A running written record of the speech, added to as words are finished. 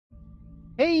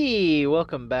Hey,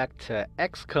 welcome back to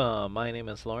Xcom. My name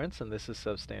is Lawrence and this is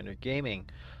Substandard Gaming.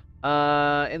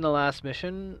 In the last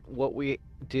mission, what we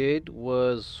did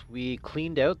was we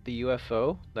cleaned out the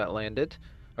UFO that landed,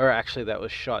 or actually that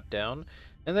was shot down,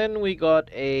 and then we got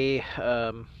I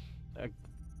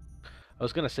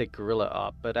was gonna say guerrilla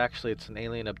op, but actually it's an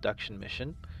alien abduction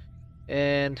mission,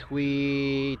 and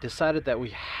we decided that we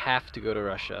have to go to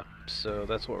Russia, so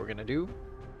that's what we're gonna do.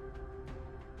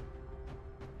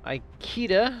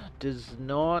 Aikita does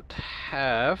not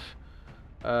have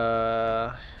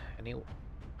any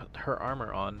her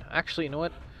armor on. Actually, you know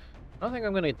what? I don't think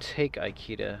I'm gonna take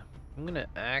Aikita. I'm gonna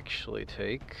actually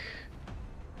take.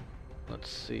 Let's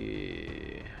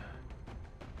see.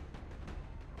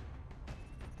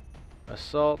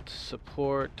 Assault,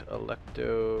 support,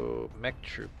 Electo, Mech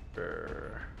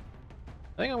Trooper.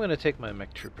 I think I'm gonna take my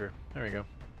Mech Trooper. There we go.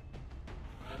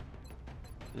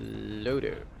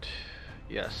 Loadout.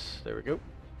 Yes, there we go.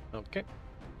 Okay.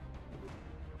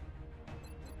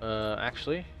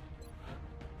 Actually,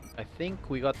 I think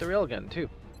we got the railgun too.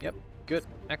 Yep, good,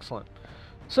 excellent.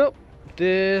 So,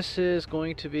 this is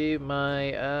going to be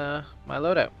my my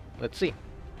loadout. Let's see.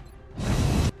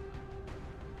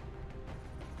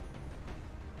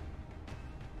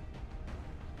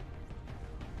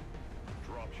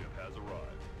 Dropship has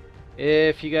arrived.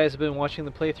 If you guys have been watching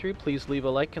the playthrough, please leave a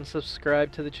like and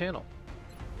subscribe to the channel.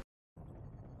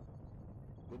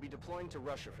 We'll be deploying to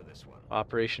Russia for this one.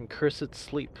 Operation Cursed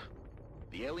Sleep.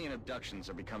 The alien abductions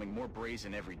are becoming more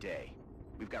brazen every day.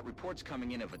 We've got reports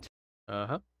coming in of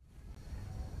Uh-huh.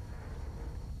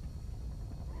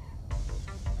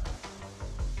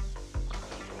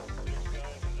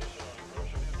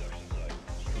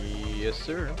 Yes,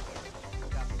 sir. Copy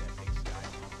that, Big Sky.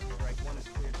 Strike one is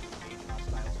cleared to engage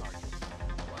hostile targets.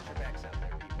 Watch your backs out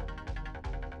there,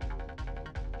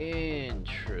 people.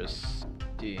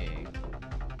 Interesting.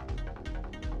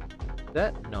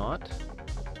 That not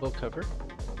full cover?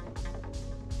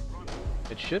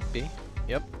 It should be.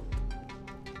 Yep.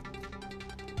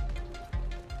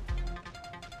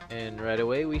 And right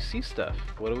away we see stuff.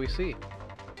 What do we see?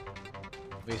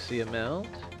 We see a meld.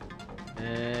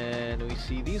 And we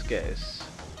see these guys.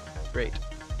 Great.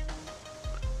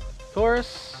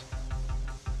 Taurus.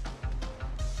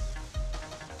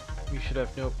 We should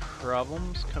have no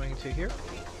problems coming to here.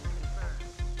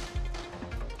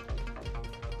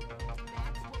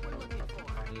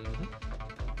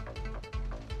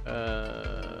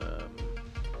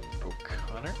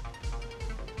 O'Connor.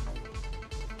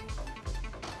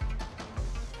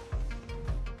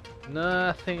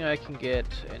 Nothing I can get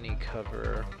any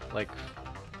cover, like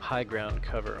high ground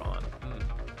cover on.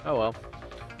 Oh well.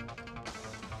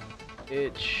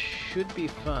 It should be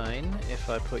fine if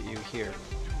I put you here.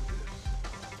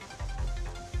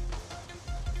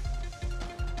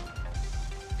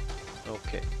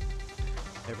 Okay.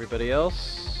 Everybody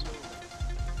else,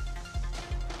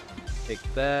 take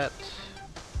that.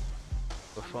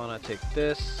 Bafana, take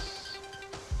this.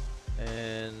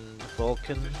 And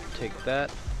Vulcan, take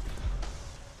that.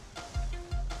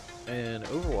 And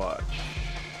Overwatch.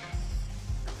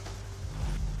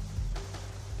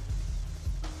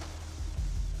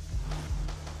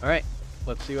 Alright,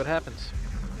 let's see what happens.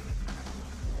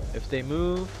 If they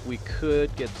move, we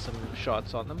could get some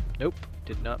shots on them. Nope,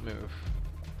 did not move.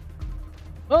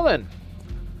 Well then,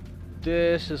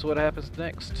 this is what happens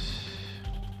next.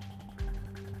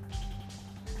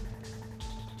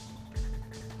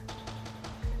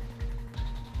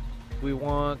 We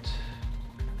want...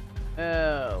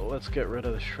 let's get rid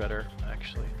of the shredder,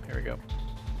 actually. Here we go.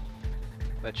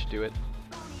 That should do it.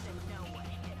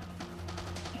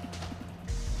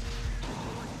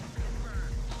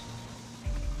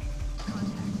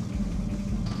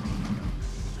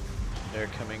 They're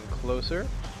coming closer.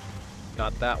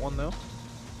 Not that one, though.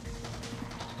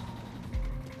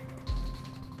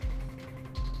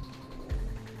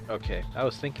 Okay, I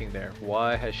was thinking there,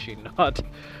 why has she not...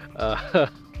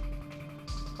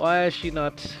 why has she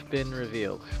not been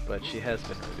revealed? But she has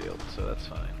been revealed, so that's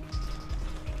fine.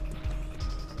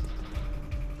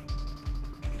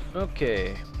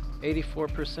 Okay,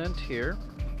 84% here.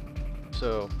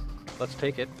 So, let's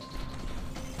take it.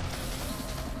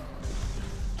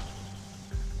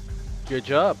 Good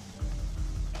job.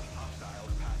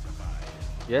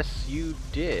 Yes, you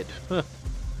did.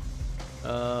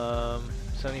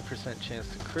 70% chance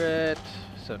to crit,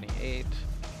 78.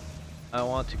 I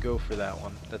want to go for that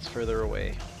one. That's further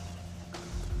away.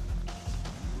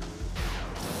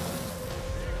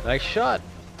 Nice shot.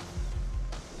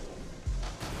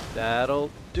 That'll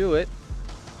do it.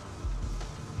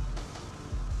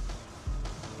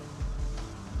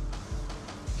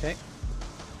 Okay.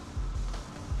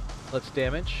 Let's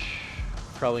damage.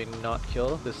 Probably not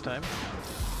kill this time.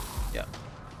 Yeah.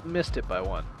 Missed it by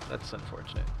 1. That's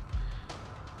unfortunate.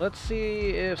 Let's see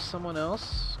if someone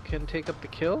else can take up the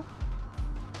kill.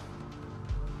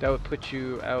 That would put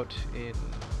you out in...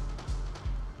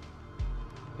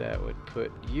 That would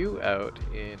put you out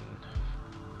in...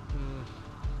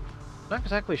 Not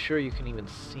exactly sure you can even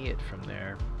see it from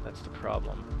there. That's the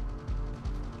problem.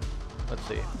 Let's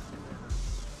see.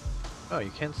 Oh,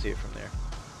 you can see it from there.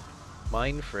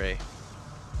 Mind Fray.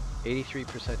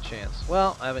 83% chance.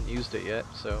 Well, I haven't used it yet,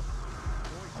 so...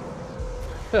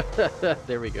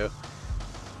 There we go.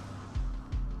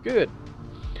 Good.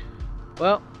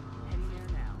 Well,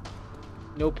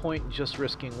 no point in just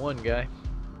risking one guy.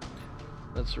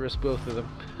 Let's risk both of them.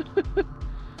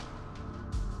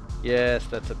 Yes,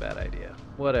 that's a bad idea.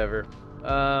 Whatever.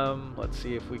 Let's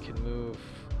see if we can move.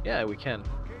 Yeah, we can.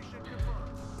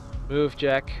 Move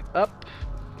Jack up.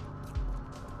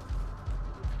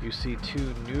 You see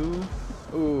 2 new...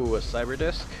 Ooh, a cyber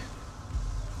disc.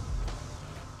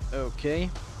 Okay,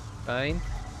 fine.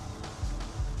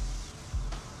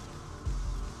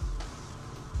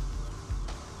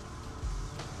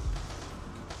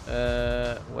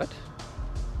 What?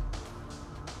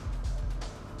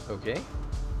 Okay.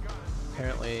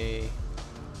 Apparently...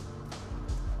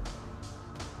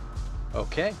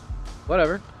 Okay,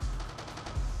 whatever.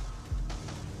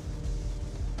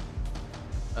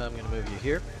 I'm gonna move you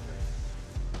here.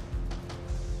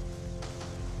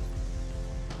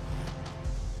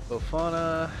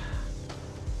 Bofana,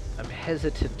 I'm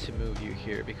hesitant to move you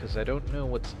here because I don't know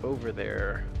what's over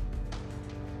there.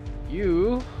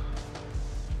 You...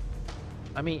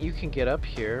 I mean, you can get up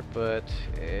here, but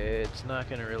it's not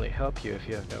going to really help you if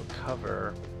you have no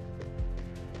cover.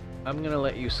 I'm going to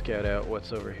let you scout out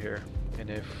what's over here, and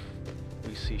if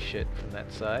we see shit from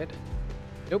that side.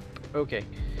 Nope, okay.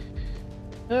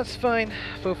 That's fine.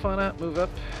 Fofana, move up.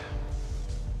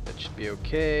 That should be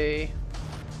okay.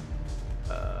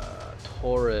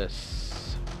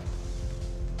 Taurus.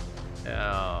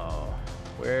 Now,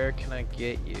 where can I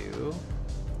get you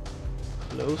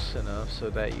close enough so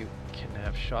that you can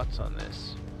have shots on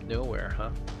this? Nowhere,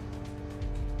 huh?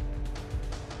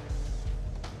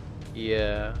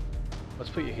 Yeah. Let's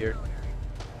put you here.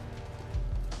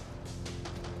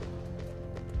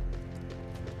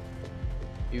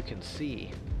 You can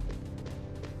see.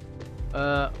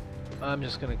 I'm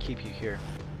just gonna keep you here.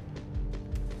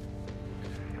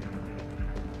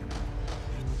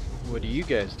 What are you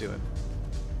guys doing?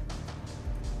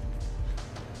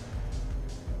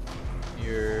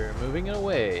 You're moving it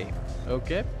away.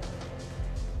 Okay.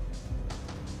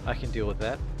 I can deal with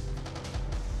that.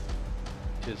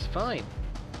 Which is fine.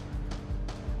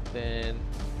 Then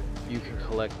you can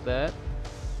collect that.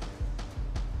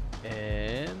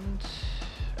 And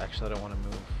actually I don't want to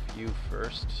move you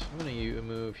first. I'm gonna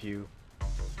move you.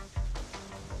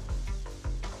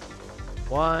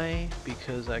 Why?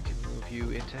 Because I can move you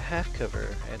into half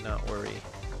cover and not worry.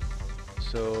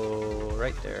 So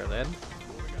right there then.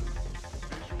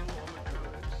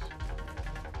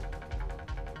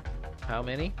 How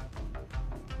many?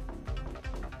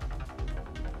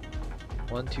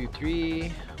 1, 2, 3.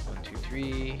 1, 2,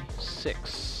 3.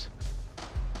 6.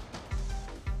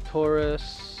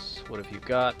 Taurus. What have you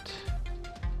got?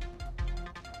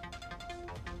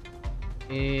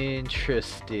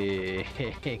 Interesting.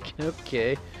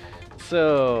 Okay.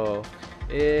 So,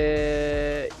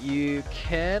 you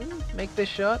can make this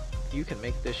shot. You can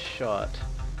make this shot.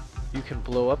 You can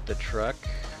blow up the truck.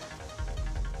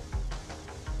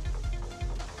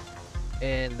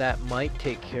 And that might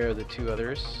take care of the 2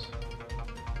 others.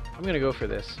 I'm gonna go for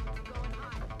this.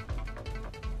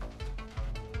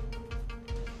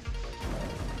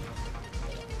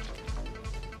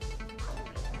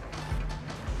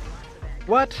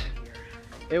 What?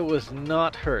 It was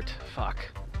not hurt. Fuck.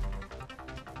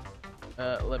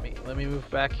 Let me move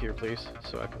back here, please,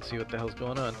 so I can see what the hell's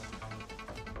going on.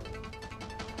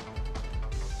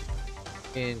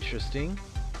 Interesting.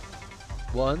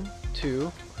 1,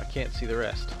 2. I can't see the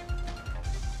rest.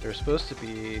 There's supposed to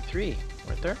be 3,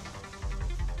 weren't there?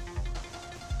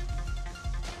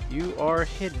 You are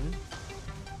hidden.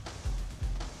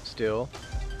 Still.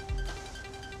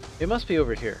 It must be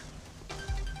over here.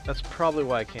 That's probably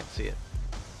why I can't see it.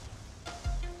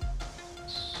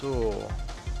 So...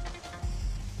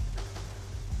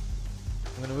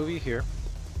 I'm gonna move you here.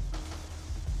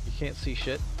 You can't see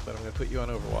shit, but I'm gonna put you on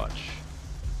Overwatch.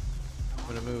 I'm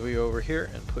gonna move you over here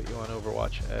and put you on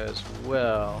Overwatch as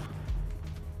well.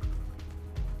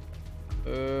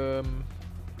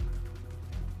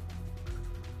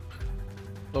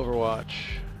 Overwatch.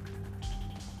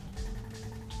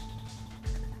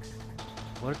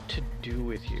 what to do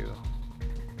with you.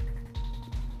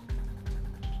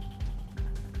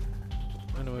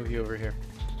 I'm gonna move you over here.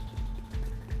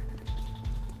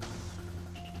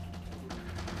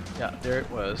 Yeah, there it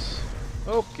was.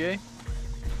 Okay.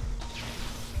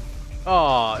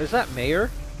 Aw, is that Mayor?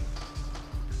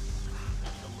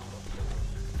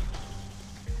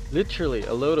 Literally,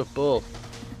 a load of bull.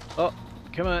 Oh,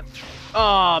 come on.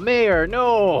 Aw, Mayor,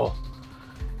 no!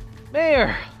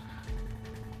 Mayor!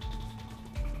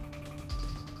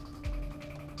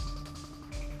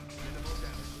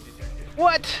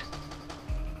 What?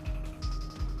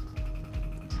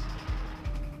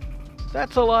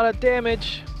 That's a lot of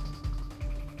damage.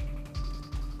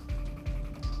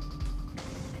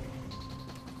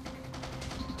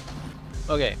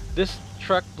 Okay, this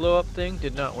truck blow up thing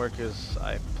did not work as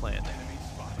I planned.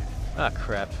 Ah,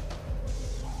 crap.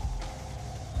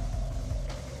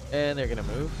 And they're gonna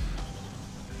move.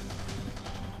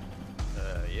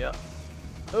 Yeah.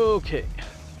 Okay.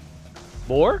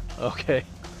 More? Okay.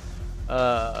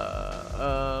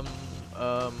 How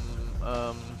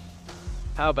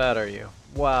bad are you?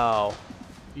 Wow.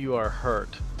 You are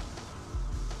hurt.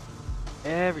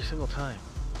 Every single time.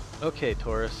 Okay,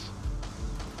 Taurus.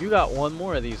 You got one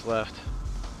more of these left.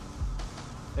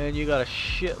 And you got a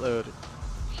shitload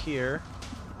here.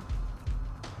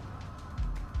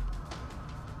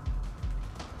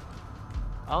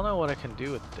 I don't know what I can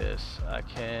do with this. I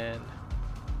can...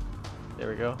 There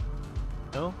we go.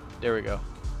 No? There we go.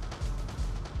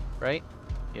 Right?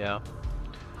 Yeah.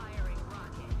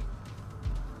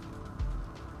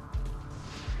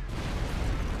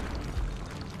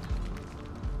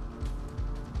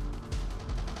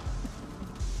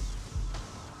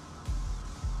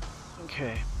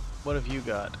 Okay, what have you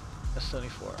got?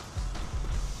 S-74.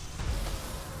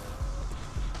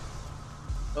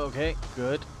 Okay,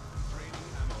 good.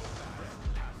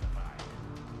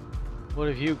 What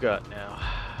have you got now?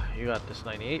 You got this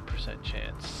 98%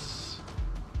 chance.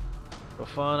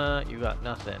 Fofana, you got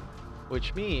nothing.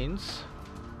 Which means,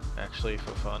 actually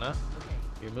Fofana,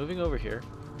 you're moving over here.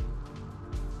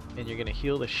 And you're gonna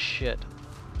heal the shit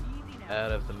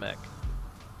out of the mech.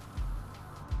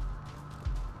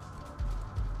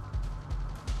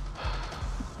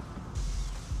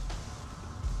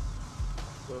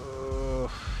 Oh,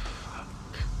 fuck.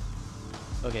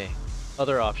 Okay,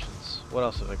 other options. What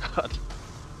else have I got?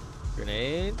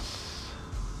 Grenades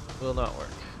will not work.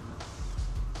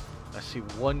 I see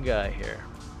one guy here.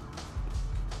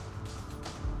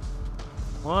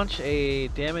 Launch a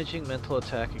damaging mental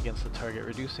attack against the target,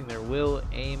 reducing their will,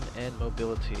 aim, and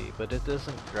mobility, but it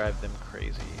doesn't drive them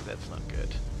crazy. That's not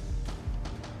good.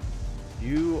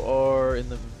 You are in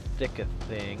the thick of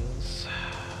things.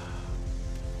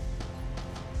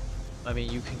 I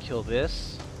mean, you can kill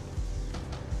this.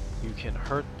 You can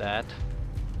hurt that.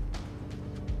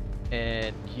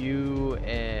 And you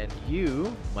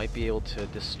might be able to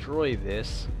destroy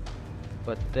this,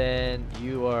 but then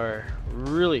you are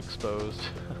really exposed.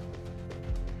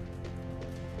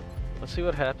 Let's see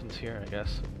what happens here, I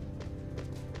guess.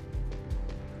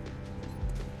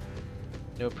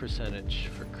 No percentage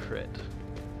for crit.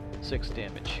 6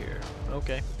 damage here.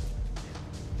 Okay.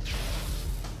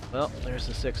 Well, there's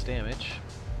the 6 damage.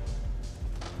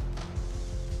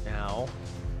 Now...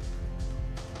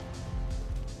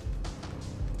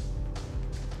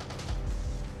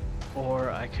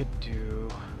 or I could do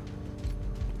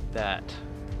that.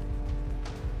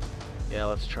 Yeah,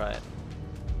 let's try it.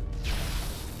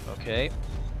 Okay.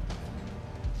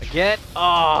 Again?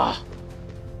 Ah! Oh,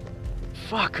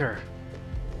 fucker!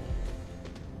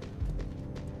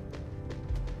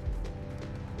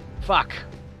 Fuck!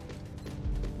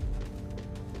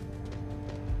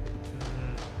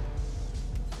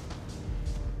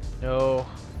 No.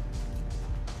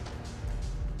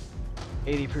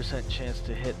 80% chance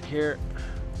to hit here.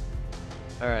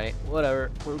 Alright, whatever.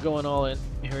 We're going all in.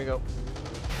 Here we go.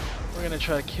 We're gonna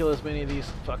try to kill as many of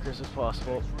these fuckers as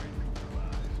possible.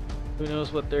 Who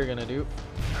knows what they're gonna do.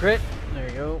 Crit! There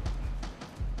you go.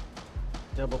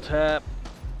 Double tap.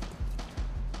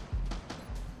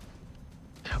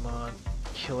 Come on.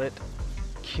 Kill it.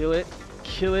 Kill it.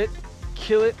 Kill it.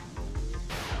 Kill it.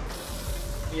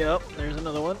 Yep, there's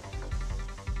another one.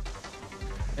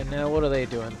 And now what are they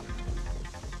doing?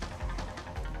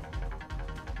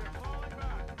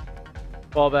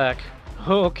 Fall back.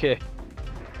 Okay.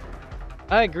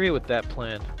 I agree with that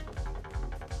plan.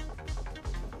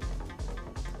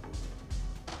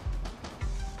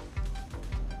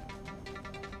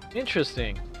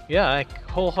 Interesting. Yeah, I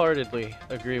wholeheartedly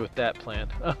agree with that plan.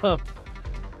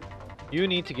 You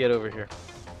need to get over here.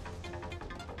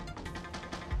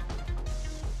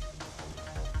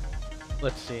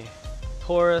 let's see.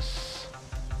 Taurus,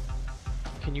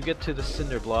 can you get to the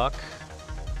cinder block?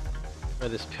 Or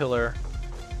this pillar?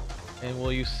 And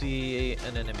will you see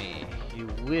an enemy? You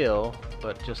will,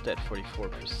 but just at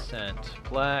 44%.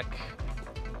 Black,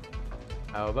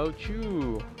 how about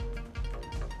you?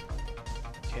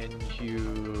 You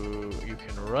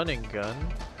can run and gun,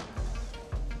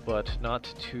 but not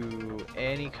to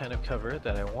any kind of cover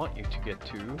that I want you to get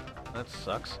to. That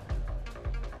sucks.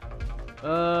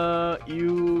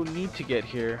 You need to get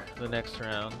here the next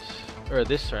round, or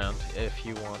this round, if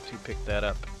you want to pick that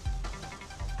up.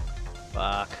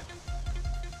 Fuck.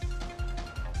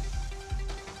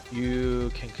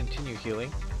 You can continue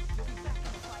healing.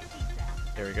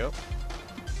 There we go.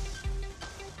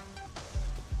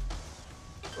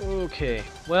 Okay,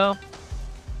 well,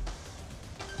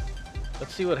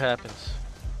 let's see what happens.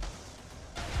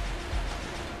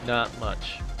 Not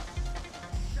much.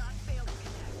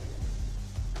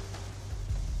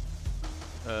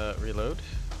 Reload.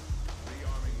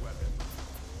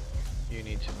 You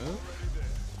need to move.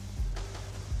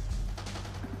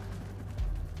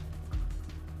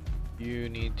 You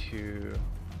need to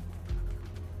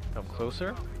come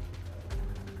closer.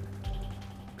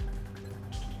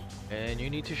 And you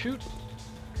need to shoot.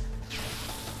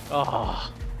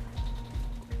 Oh.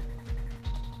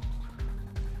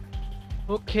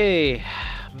 Okay,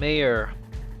 Mayor.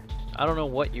 I don't know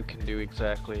what you can do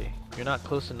exactly. You're not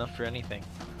close enough for anything.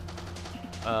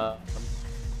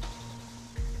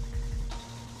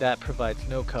 That provides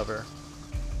no cover.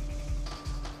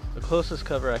 The closest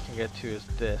cover I can get to is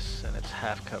this, and it's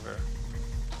half cover.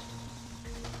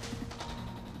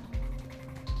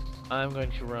 I'm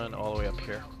going to run all the way up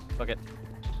here. Fuck it.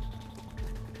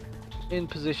 In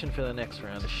position for the next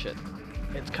round of shit.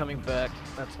 It's coming back.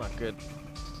 That's not good.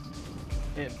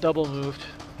 It double moved.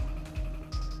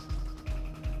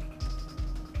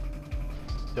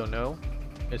 Don't know.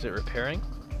 Is it repairing?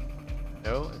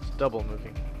 No, it's double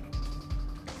moving.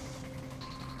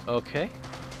 Okay.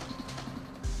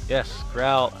 Yes,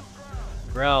 growl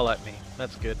at me.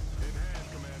 That's good.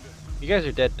 You guys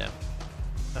are dead now.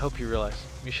 I hope you realize.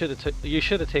 You should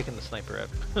have taken the sniper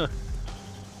out.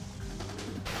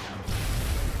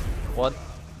 What?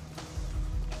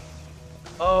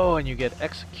 Oh, and you get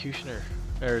executioner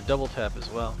or double tap as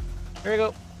well. Here you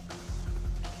go.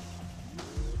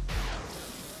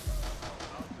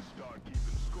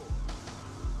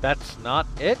 That's not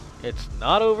it. It's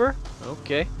not over.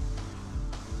 Okay.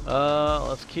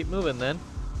 Let's keep moving then.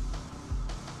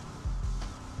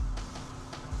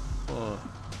 Oh.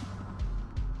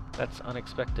 That's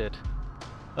unexpected.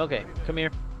 Okay, come here.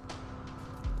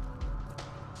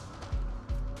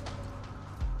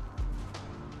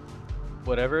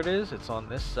 Whatever it is, it's on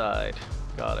this side.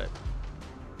 Got it.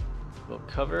 We'll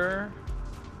cover.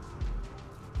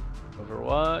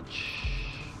 Overwatch.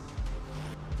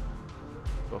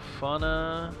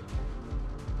 Bofana.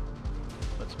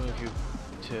 Let's move you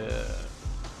to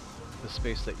the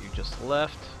space that you just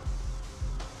left.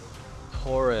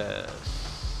 Taurus.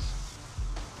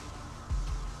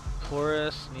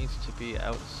 Taurus needs to be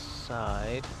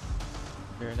outside.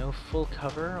 There are no full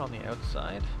cover on the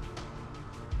outside?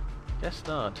 Guess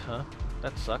not, huh?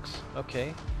 That sucks.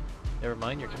 Okay. Never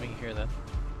mind, you're coming here then.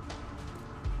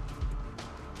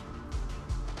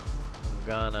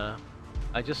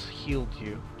 I just healed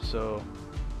you, so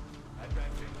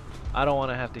I don't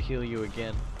want to have to heal you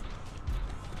again.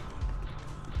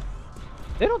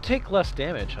 They don't take less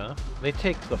damage, huh? They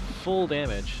take the full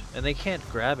damage, and they can't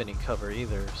grab any cover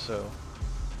either, so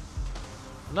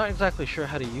I'm not exactly sure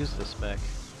how to use this mech,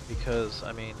 because,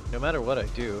 I mean, no matter what I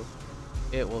do,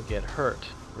 it will get hurt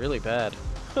really bad.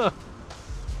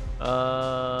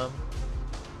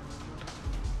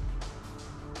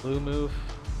 Blue move,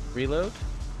 reload,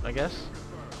 I guess.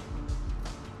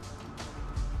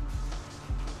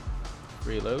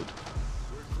 Reload.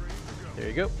 There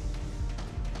you go.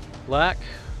 Black.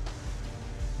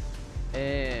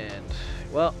 And,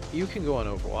 well, you can go on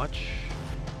Overwatch.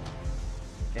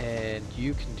 And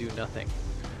you can do nothing.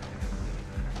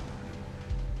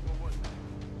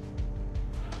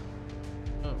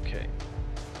 Okay.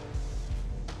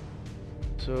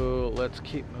 So let's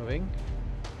keep moving.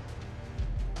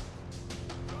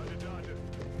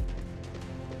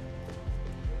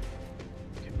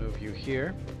 We can move you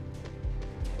here.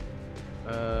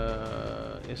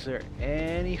 Is there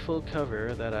any full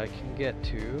cover that I can get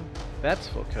to? That's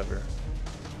full cover.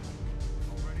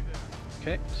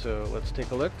 Okay, so let's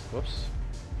take a look. Whoops.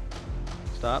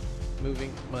 Stop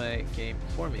moving my game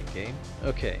for me, game.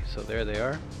 Okay, so there they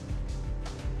are.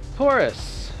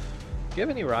 Taurus! Do you have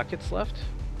any rockets left?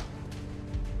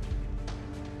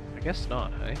 I guess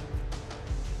not, hey?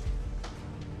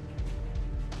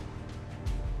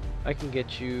 I can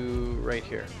get you right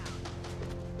here.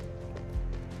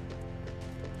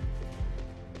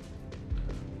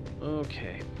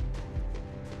 Okay.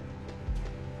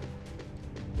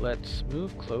 Let's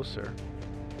move closer,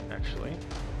 actually,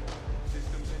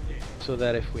 so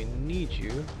that if we need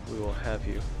you, we will have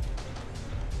you.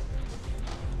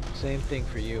 Same thing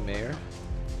for you, Mayor.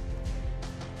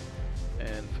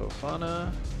 And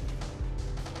Fofana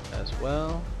as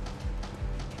well.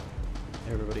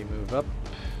 Everybody move up.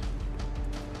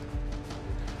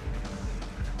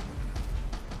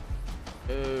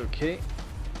 Okay.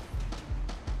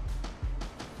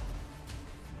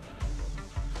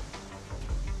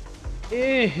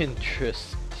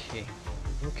 Interesting.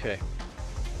 Okay.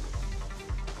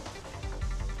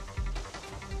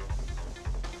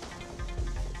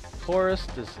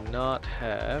 Forest does not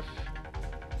have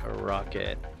a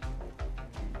rocket.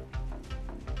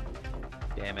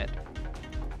 Damn it.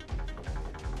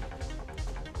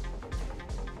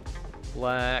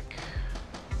 Black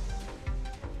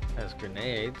has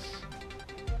grenades.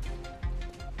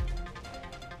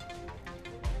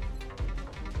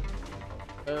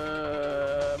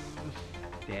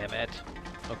 Damn it.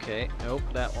 Okay, nope,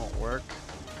 that won't work.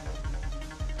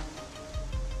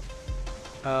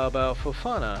 How about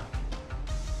Fofana?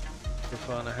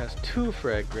 Fofana has 2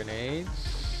 frag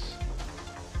grenades,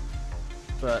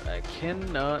 but I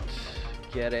cannot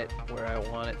get it where I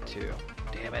want it to.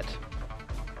 Damn it.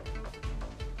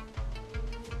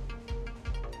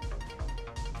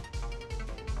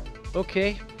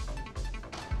 Okay.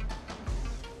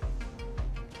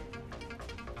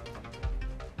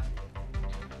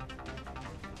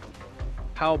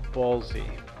 How ballsy.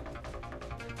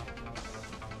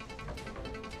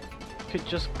 Could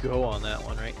just go on that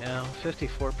one right now.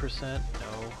 54%?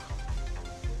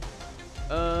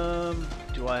 No.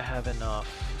 Do I have enough?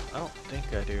 I don't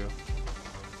think I do.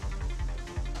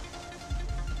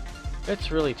 It's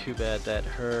really too bad that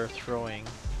her throwing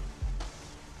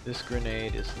this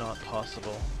grenade is not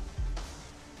possible.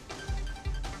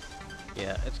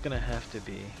 Yeah, it's gonna have to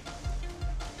be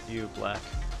you, Black.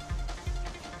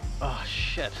 Oh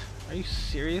shit, are you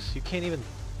serious? You can't even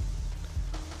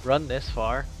run this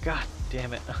far? God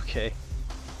damn it, okay.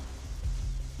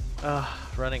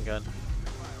 Running gun.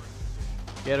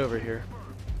 Get over here.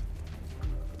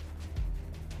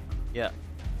 Yeah.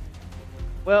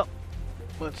 Well,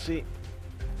 let's see.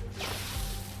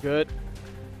 Good.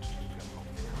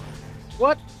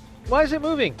 What? Why is it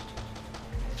moving?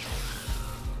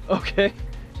 Okay.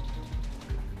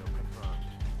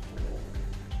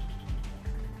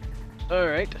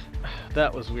 Alright.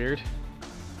 That was weird.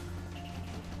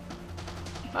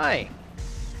 Hi.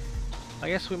 I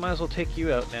guess we might as well take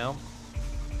you out now.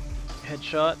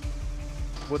 Headshot.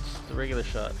 What's the regular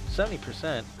shot?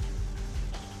 70%.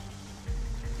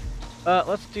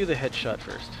 Let's do the headshot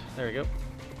first. There we go.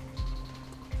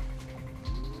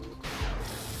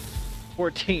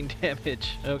 14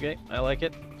 damage. Okay, I like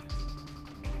it.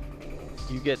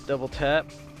 You get double tap.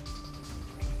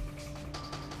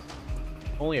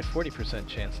 Only a 40%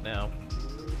 chance now.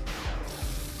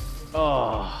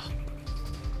 Oh.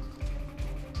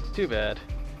 Too bad.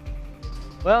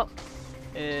 Well,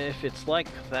 if it's like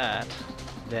that,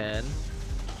 then...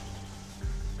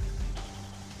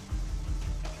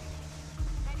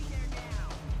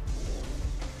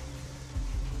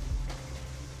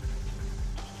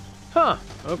 Huh,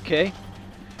 okay.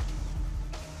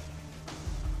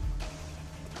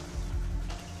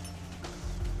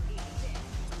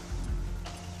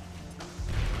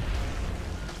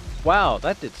 Wow,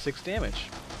 that did 6 damage.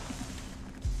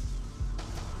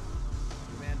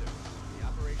 Commander, the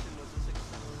operation was a success.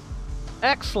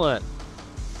 Excellent.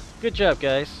 Good job,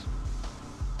 guys.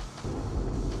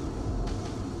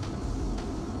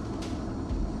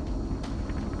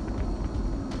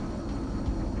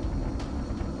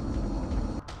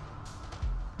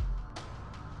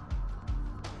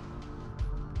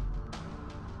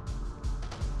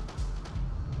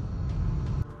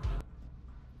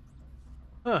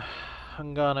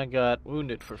 Hungana got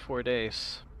wounded for 4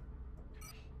 days.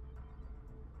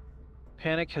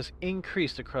 Panic has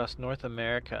increased across North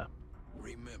America.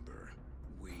 Remember,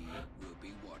 we will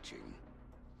be watching.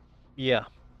 Yeah.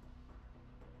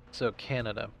 So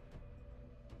Canada.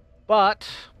 But,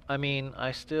 I mean,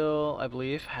 I still, I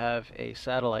believe, have a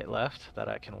satellite left that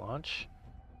I can launch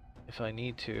if I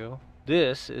need to.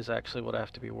 This is actually what I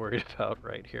have to be worried about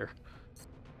right here.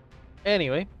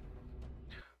 Anyway.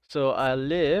 So I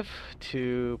live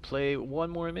to play one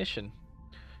more mission.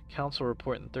 Council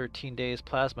report in 13 days,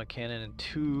 plasma cannon in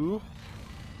 2.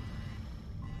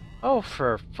 Oh,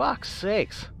 for fuck's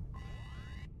sakes.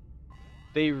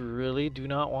 They really do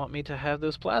not want me to have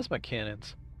those plasma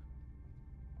cannons.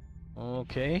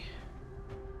 Okay.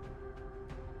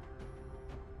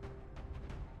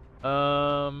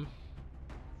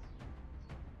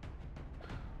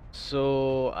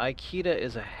 So Aikida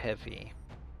is a heavy.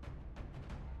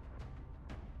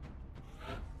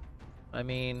 I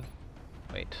mean,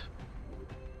 wait.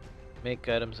 Make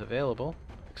items available.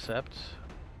 Accept.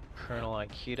 Colonel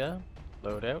Aikida.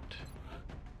 Loadout.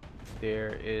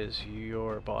 There is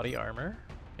your body armor.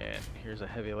 And here's a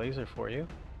heavy laser for you.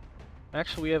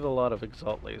 Actually, we have a lot of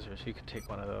Exalt lasers. You can take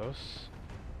one of those.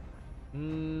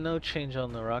 No change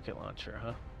on the rocket launcher,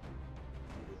 huh?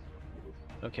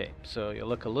 Okay, so you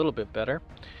look a little bit better.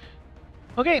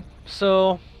 Okay,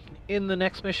 so in the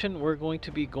next mission, we're going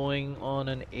to be going on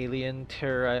an alien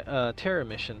terror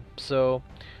mission. So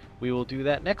we will do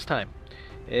that next time.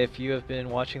 If you have been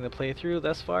watching the playthrough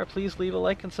thus far, please leave a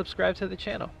like and subscribe to the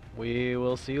channel. We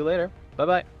will see you later.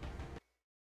 Bye-bye.